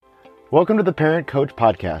Welcome to the Parent Coach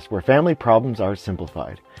Podcast, where family problems are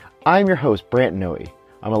simplified. I'm your host, Brant Noe.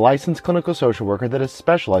 I'm a licensed clinical social worker that has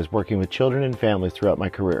specialized working with children and families throughout my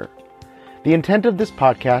career. The intent of this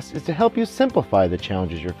podcast is to help you simplify the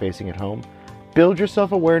challenges you're facing at home, build your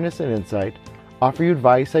self-awareness and insight, offer you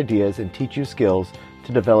advice, ideas, and teach you skills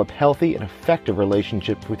to develop healthy and effective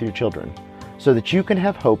relationships with your children, so that you can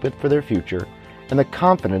have hope for their future and the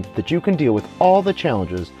confidence that you can deal with all the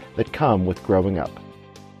challenges that come with growing up.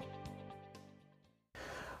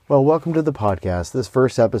 Well, welcome to the podcast. This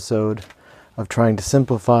first episode of trying to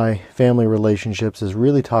simplify family relationships is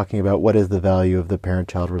really talking about what is the value of the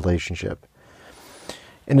parent-child relationship.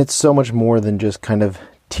 And it's so much more than just kind of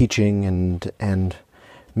teaching and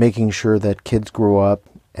making sure that kids grow up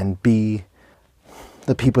and be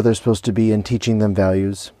the people they're supposed to be and teaching them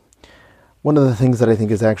values. One of the things that I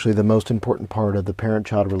think is actually the most important part of the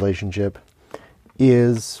parent-child relationship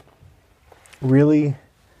is really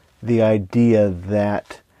the idea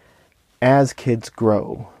that as kids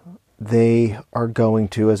grow, they are going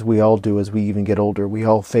to, as we all do as we even get older, we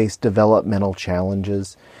all face developmental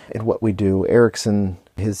challenges in what we do. Erickson,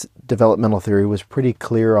 his developmental theory was pretty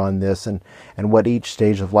clear on this and what each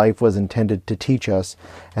stage of life was intended to teach us.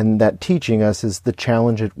 And that teaching us is the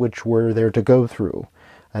challenge at which we're there to go through.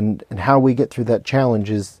 And how we get through that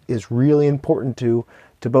challenge is really important to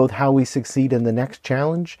both how we succeed in the next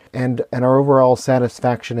challenge and our overall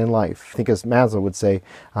satisfaction in life. I think as Maslow would say,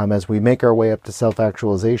 as we make our way up to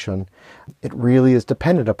self-actualization, it really is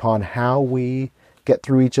dependent upon how we get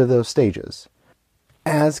through each of those stages.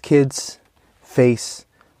 As kids face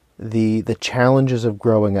the challenges of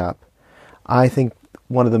growing up, I think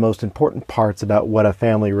one of the most important parts about what a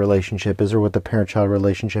family relationship is or what the parent-child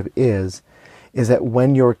relationship is that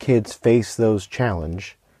when your kids face those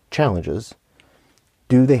challenges,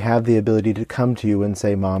 do they have the ability to come to you and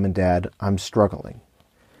say, Mom and Dad, I'm struggling?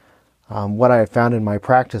 What I have found in my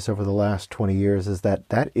practice over the last 20 years is that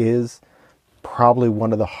is probably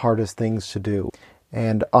one of the hardest things to do.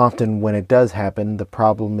 And often when it does happen, the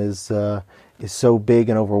problem is so big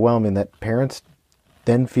and overwhelming that parents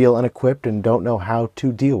then feel unequipped and don't know how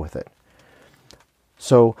to deal with it.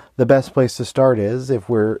 So the best place to start is if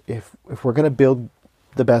we're going to build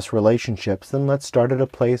the best relationships, then let's start at a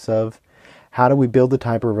place of how do we build the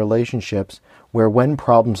type of relationships where when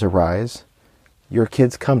problems arise, your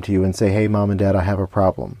kids come to you and say, hey, Mom and Dad, I have a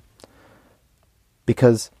problem.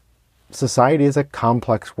 Because society is a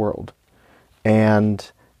complex world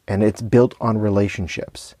and it's built on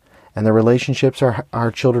relationships. And the relationships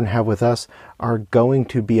our children have with us are going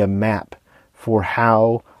to be a map for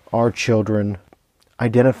how our children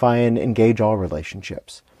identify and engage all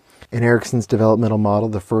relationships. In Erickson's developmental model,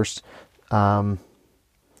 the first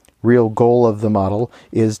real goal of the model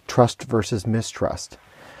is trust versus mistrust.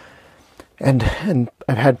 And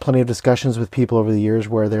I've had plenty of discussions with people over the years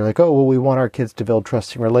where they're like, oh, well, we want our kids to build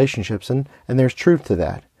trusting relationships. And there's truth to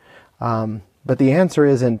that. But the answer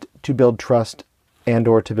isn't to build trust and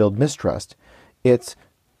or to build mistrust. It's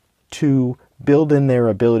to build in their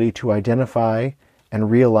ability to identify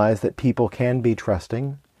and realize that people can be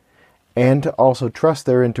trusting and to also trust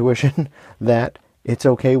their intuition that it's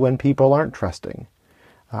okay when people aren't trusting.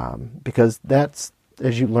 Because that's,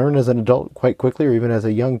 as you learn as an adult quite quickly, or even as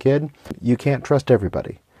a young kid, you can't trust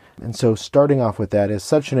everybody. And so starting off with that is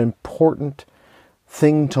such an important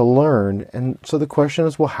thing to learn. And so the question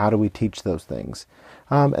is, well, how do we teach those things?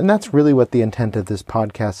 And that's really what the intent of this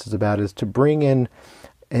podcast is about, is to bring in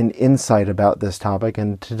an insight about this topic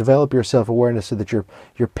and to develop your self-awareness so that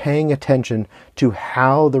you're paying attention to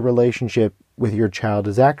how the relationship with your child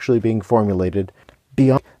is actually being formulated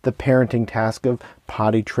beyond the parenting task of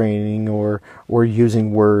potty training or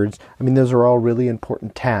using words. I mean, those are all really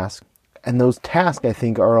important tasks. And those tasks, I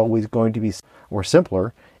think, are always going to be or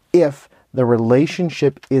simpler if the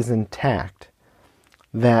relationship is intact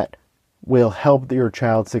that will help your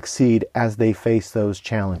child succeed as they face those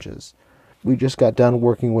challenges. We just got done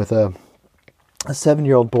working with a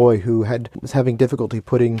 7-year-old boy who was having difficulty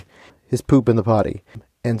putting his poop in the potty.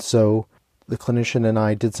 And so the clinician and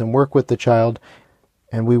I did some work with the child,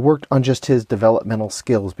 and we worked on just his developmental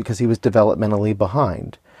skills because he was developmentally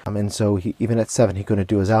behind. And so even at 7, he couldn't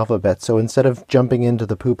do his alphabet. So instead of jumping into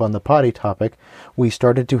the poop on the potty topic, we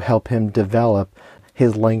started to help him develop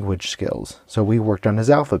his language skills. So we worked on his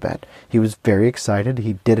alphabet. He was very excited.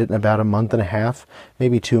 He did it in about a month and a half,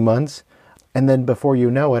 maybe 2 months. And then before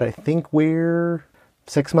you know it, I think we're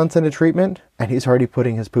 6 months into treatment, and he's already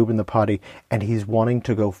putting his poop in the potty, and he's wanting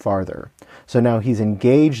to go farther. So now he's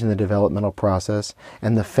engaged in the developmental process,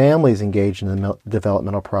 and the family's engaged in the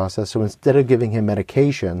developmental process. So instead of giving him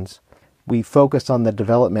medications, we focused on the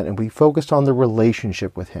development and we focused on the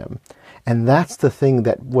relationship with him. And that's the thing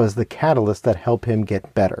that was the catalyst that helped him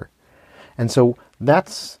get better. And so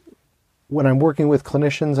that's when I'm working with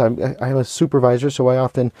clinicians, I'm a supervisor, so I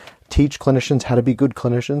often teach clinicians how to be good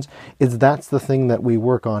clinicians. That's the thing that we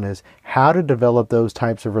work on, is how to develop those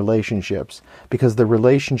types of relationships, because the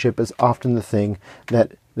relationship is often the thing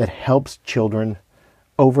that helps children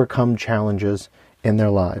overcome challenges in their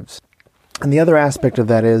lives. And the other aspect of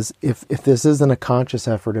that is, if this isn't a conscious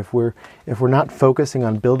effort, if we're not focusing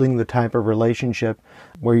on building the type of relationship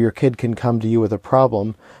where your kid can come to you with a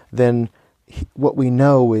problem, then what we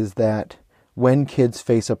know is that when kids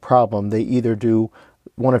face a problem, they either do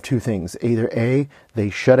one of two things. Either A, they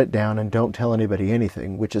shut it down and don't tell anybody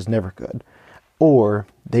anything, which is never good, or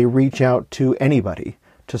they reach out to anybody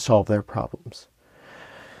to solve their problems.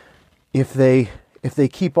 If they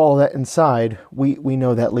keep all that inside, we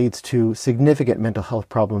know that leads to significant mental health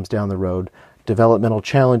problems down the road, developmental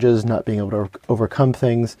challenges, not being able to overcome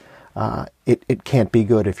things. It can't be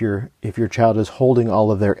good if your child is holding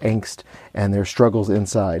all of their angst and their struggles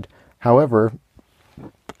inside. However,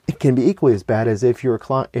 it can be equally as bad as if your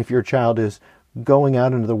child is going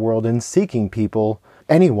out into the world and seeking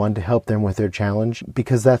anyone to help them with their challenge,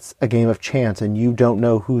 because that's a game of chance and you don't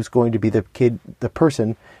know who's going to be an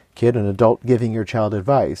adult giving your child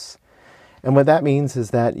advice. And what that means is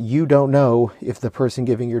that you don't know if the person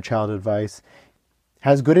giving your child advice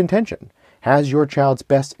has good intention, has your child's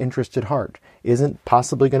best interest at heart, isn't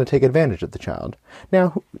possibly going to take advantage of the child.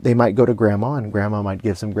 Now, they might go to grandma, and grandma might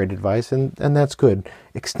give some great advice, and that's good.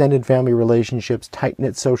 Extended family relationships,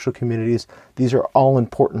 tight-knit social communities, these are all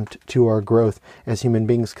important to our growth as human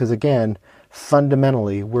beings, because again,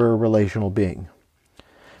 fundamentally, we're a relational being.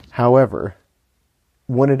 However,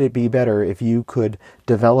 wouldn't it be better if you could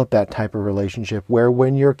develop that type of relationship where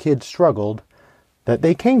when your kid struggled, that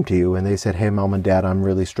they came to you and they said, "Hey, Mom and Dad, I'm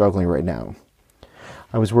really struggling right now."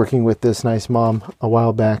 I was working with this nice mom a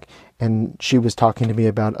while back, and she was talking to me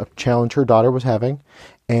about a challenge her daughter was having,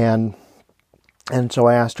 and so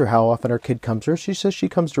I asked her how often her kid comes to her. She says she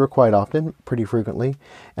comes to her quite often, pretty frequently.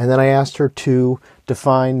 And then I asked her to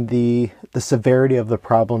define the severity of the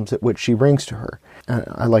problems at which she brings to her.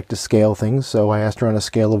 I like to scale things, so I asked her on a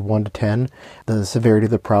scale of 1 to 10, the severity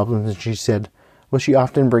of the problems, and she said, well, she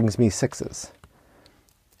often brings me 6s.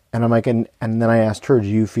 And I'm like, and then I asked her, do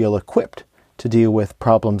you feel equipped to deal with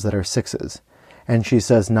problems that are 6s? And she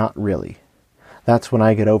says, not really. That's when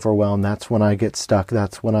I get overwhelmed. That's when I get stuck.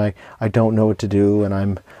 That's when I don't know what to do, and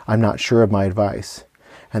I'm not sure of my advice.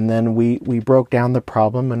 And then we broke down the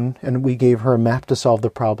problem, and we gave her a map to solve the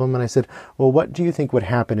problem. And I said, well, what do you think would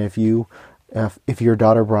happen if your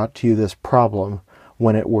daughter brought to you this problem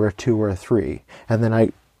when it were a 2 or a 3? And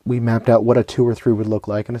then we mapped out what a 2 or 3 would look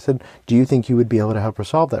like. And I said, do you think you would be able to help her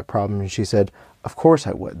solve that problem? And she said, of course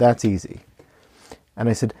I would. That's easy. And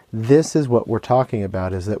I said, this is what we're talking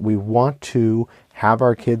about, is that we want to have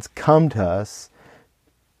our kids come to us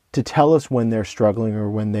to tell us when they're struggling or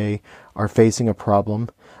when they are facing a problem.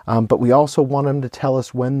 But we also want them to tell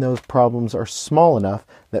us when those problems are small enough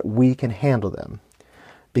that we can handle them.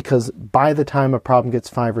 Because by the time a problem gets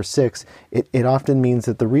 5 or 6, it often means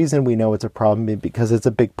that the reason we know it's a problem is because it's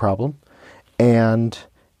a big problem. And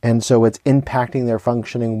so it's impacting their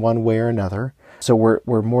functioning one way or another. So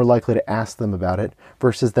we're more likely to ask them about it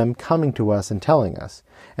versus them coming to us and telling us.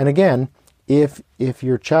 And again, if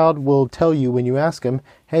your child will tell you when you ask them,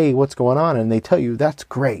 hey, what's going on? And they tell you, that's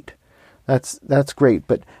great. That's great.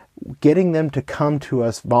 But getting them to come to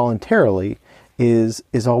us voluntarily is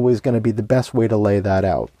always going to be the best way to lay that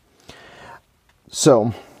out.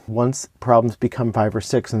 So once problems become 5 or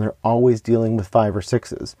 6 and they're always dealing with 5 or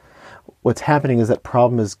 6s, what's happening is that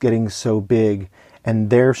problem is getting so big and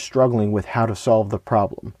they're struggling with how to solve the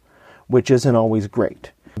problem, which isn't always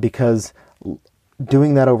great, because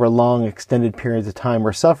doing that over long extended periods of time,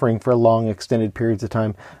 or suffering for long extended periods of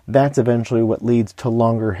time, that's eventually what leads to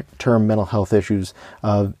longer term mental health issues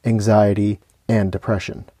of anxiety and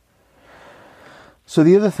depression. So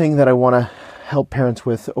the other thing that I want to help parents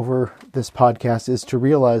with over this podcast is to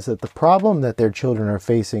realize that the problem that their children are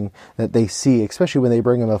facing, that they see, especially when they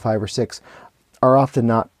bring them a 5 or 6, are often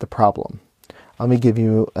not the problem. Let me give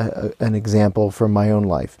you an example from my own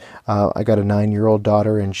life. I got a 9-year-old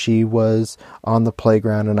daughter, and she was on the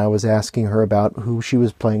playground, and I was asking her about who she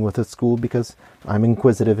was playing with at school, because I'm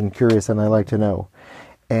inquisitive and curious and I like to know.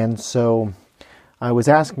 And so I was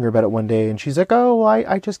asking her about it one day, and she's like, oh,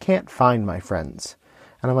 I just can't find my friends.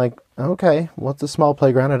 And I'm like, okay, well, it's a small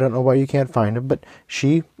playground. I don't know why you can't find them, but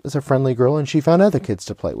she is a friendly girl, and she found other kids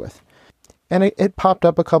to play with. And it popped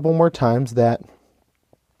up a couple more times that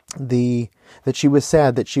that she was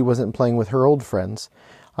sad that she wasn't playing with her old friends.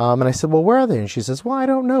 And I said, well, where are they? And she says, well, I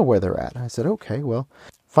don't know where they're at. I said, okay, well,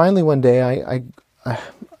 finally one day I'm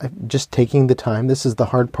just taking the time. This is the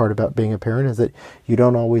hard part about being a parent, is that you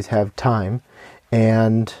don't always have time,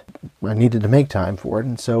 and I needed to make time for it.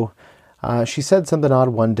 And so she said something odd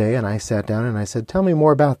one day, and I sat down and I said, tell me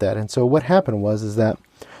more about that. And so what happened is that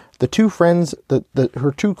the two friends,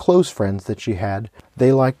 her two close friends that she had,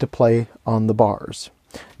 they liked to play on the bars.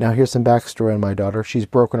 Now here's some backstory on my daughter. She's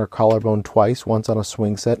broken her collarbone twice, once on a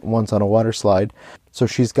swing set, once on a water slide. So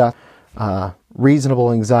she's got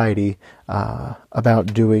reasonable anxiety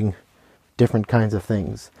about doing different kinds of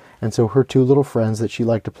things. And so her two little friends that she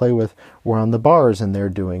liked to play with were on the bars, and they're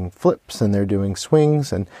doing flips, and they're doing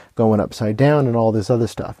swings, and going upside down, and all this other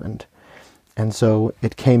stuff. And so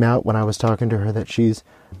it came out when I was talking to her that she's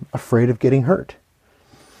afraid of getting hurt.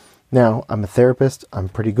 Now, I'm a therapist. I'm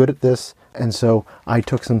pretty good at this. And so I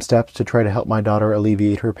took some steps to try to help my daughter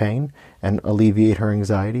alleviate her pain and alleviate her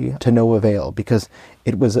anxiety, to no avail, because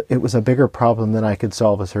it was a bigger problem than I could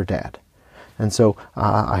solve as her dad. And so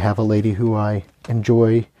I have a lady who I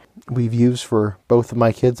enjoy, we've used for both of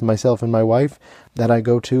my kids, myself and my wife, that I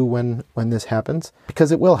go to when this happens,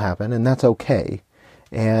 because it will happen, and that's okay.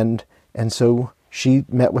 And so she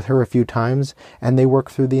met with her a few times, and they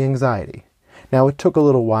worked through the anxiety. Now, it took a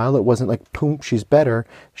little while. It wasn't like, boom, she's better.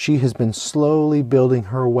 She has been slowly building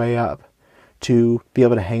her way up to be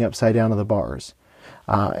able to hang upside down on the bars.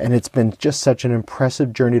 And it's been just such an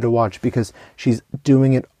impressive journey to watch, because she's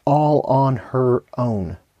doing it all on her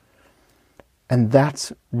own. And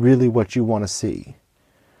that's really what you want to see.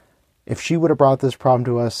 If she would have brought this problem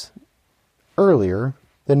to us earlier,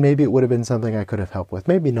 then maybe it would have been something I could have helped with.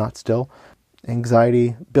 Maybe not still.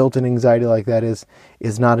 Anxiety, built-in anxiety like that is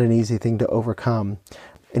not an easy thing to overcome.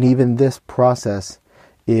 And even this process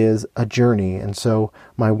is a journey. And so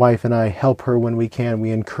my wife and I help her when we can.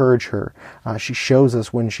 We encourage her. She shows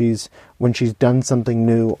us when she's done something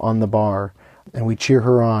new on the bar, and we cheer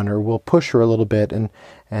her on, or we'll push her a little bit,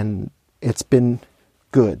 and it's been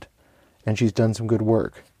good. And she's done some good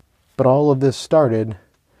work. But all of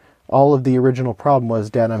the original problem was,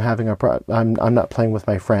 Dad, I'm not playing with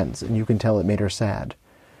my friends, and you can tell it made her sad.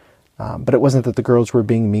 But it wasn't that the girls were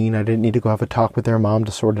being mean. I didn't need to go have a talk with their mom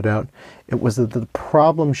to sort it out. It was that the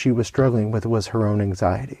problem she was struggling with was her own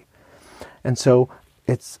anxiety. And so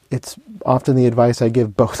it's often the advice I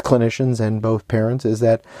give both clinicians and both parents is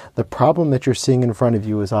that the problem that you're seeing in front of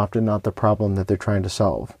you is often not the problem that they're trying to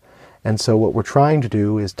solve. And so what we're trying to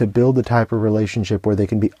do is to build the type of relationship where they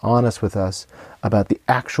can be honest with us about the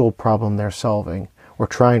actual problem they're solving or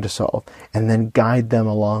trying to solve, and then guide them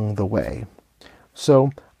along the way. So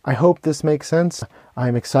I hope this makes sense.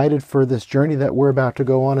 I'm excited for this journey that we're about to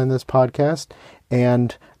go on in this podcast.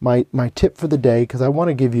 And my tip for the day, because I want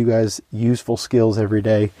to give you guys useful skills every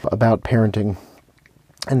day about parenting,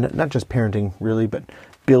 and not just parenting really, but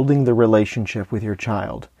building the relationship with your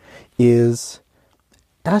child, is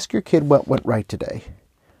ask your kid what went right today.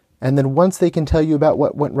 And then once they can tell you about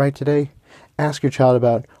what went right today, ask your child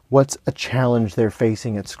about what's a challenge they're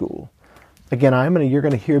facing at school. Again, you're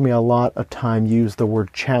going to hear me a lot of time use the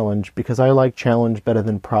word challenge, because I like challenge better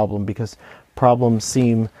than problem, because problems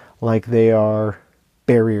seem like they are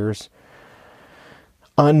barriers,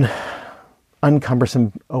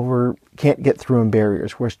 uncumbersome, can't get through them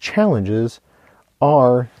barriers, whereas challenges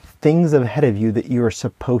are things ahead of you that you are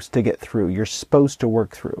supposed to get through. You're supposed to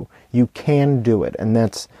work through. You can do it. And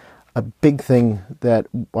that's a big thing that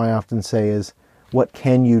I often say is, what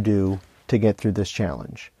can you do to get through this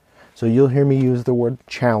challenge? So you'll hear me use the word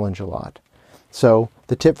challenge a lot. So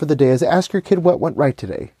the tip for the day is ask your kid what went right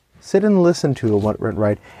today. Sit and listen to what went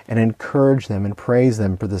right, and encourage them and praise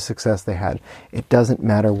them for the success they had. It doesn't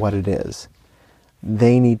matter what it is.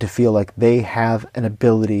 They need to feel like they have an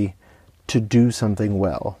ability to do something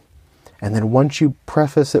well. And then once you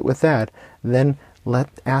preface it with that, then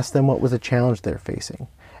ask them what was a challenge they're facing.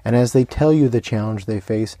 And as they tell you the challenge they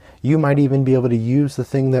face, you might even be able to use the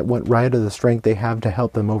thing that went right or the strength they have to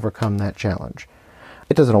help them overcome that challenge.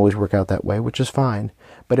 It doesn't always work out that way, which is fine.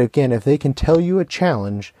 But again, if they can tell you a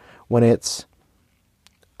challenge when it's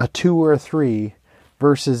a 2 or a 3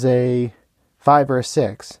 versus a 5 or a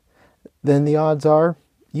 6, then the odds are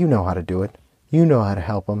you know how to do it. You know how to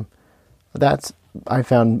help them. I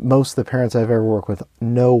found most of the parents I've ever worked with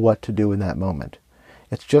know what to do in that moment.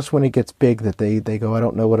 It's just when it gets big that they go, I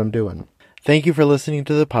don't know what I'm doing. Thank you for listening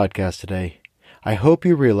to the podcast today. I hope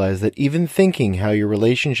you realize that even thinking how your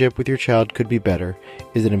relationship with your child could be better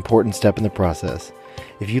is an important step in the process.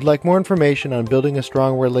 If you'd like more information on building a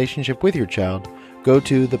strong relationship with your child, go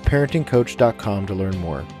to theparentingcoach.com to learn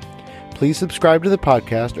more. please subscribe to the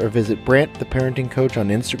podcast or visit Brant the Parenting Coach on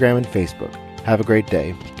Instagram and Facebook. Have a great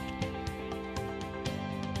day.